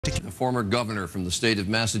the former governor from the state of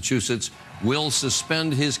Massachusetts, will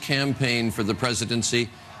suspend his campaign for the presidency.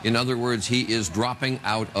 In other words, he is dropping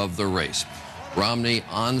out of the race. Romney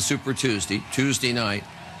on Super Tuesday night,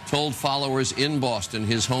 told followers in Boston,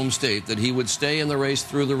 his home state, that he would stay in the race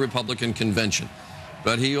through the Republican convention.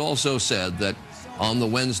 But he also said that on the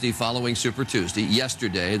Wednesday following Super Tuesday,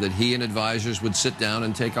 yesterday, that he and advisors would sit down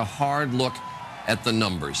and take a hard look at the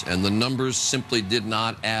numbers. And the numbers simply did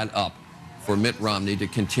not add up for Mitt Romney to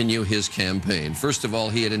continue his campaign. First of all,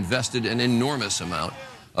 he had invested an enormous amount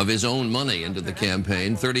of his own money into the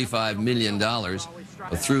campaign, $35 million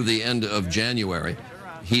through the end of January.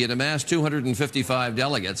 He had amassed 255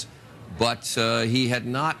 delegates, but he had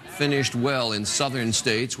not finished well in southern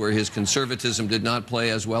states where his conservatism did not play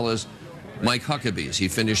as well as Mike Huckabee's. He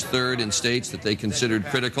finished third in states that they considered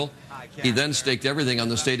critical. He then staked everything on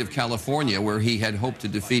the state of California, where he had hoped to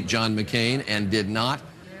defeat John McCain and did not.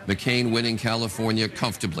 McCain winning California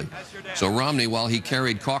comfortably. So Romney, while he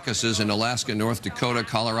carried caucuses in Alaska, North Dakota,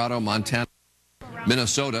 Colorado, Montana,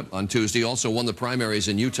 Minnesota on Tuesday, also won the primaries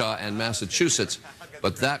in Utah and Massachusetts,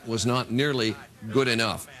 but that was not nearly good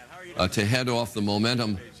enough to head off the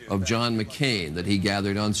momentum of John McCain that he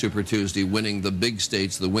gathered on Super Tuesday, winning the big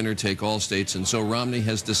states, the winner-take-all states, and so Romney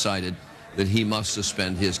has decided that he must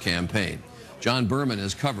suspend his campaign. John Berman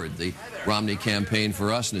has covered the Romney campaign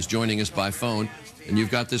for us and is joining us by phone, and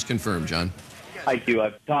you've got this confirmed, John. I do.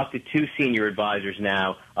 I've talked to two senior advisors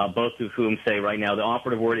now, both of whom say right now the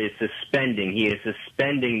operative word is suspending. He is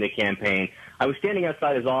suspending the campaign. I was standing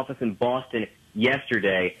outside his office in Boston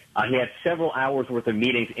yesterday. He had several hours worth of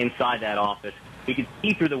meetings inside that office. You could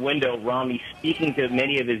see through the window Romney speaking to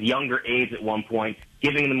many of his younger aides at one point,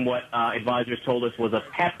 giving them what advisors told us was a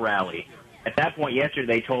pep rally. At that point yesterday,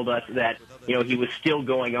 they told us that he was still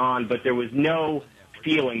going on, but there was no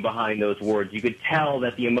feeling behind those words. You could tell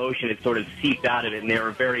that the emotion had sort of seeped out of it, and they were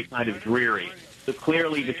very kind of dreary. So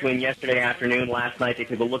clearly, between yesterday afternoon and last night, they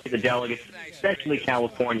took a look at the delegates, especially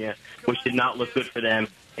California, which did not look good for them,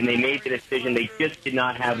 and they made the decision they just did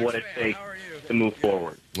not have what it takes to move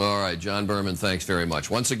forward. All right, John Berman, thanks very much.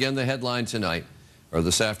 Once again, the headline tonight, or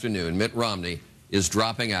this afternoon, Mitt Romney is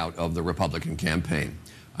dropping out of the Republican campaign.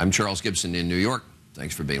 I'm Charles Gibson in New York.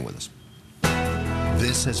 Thanks for being with us.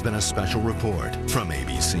 This has been a special report from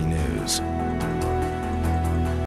ABC News.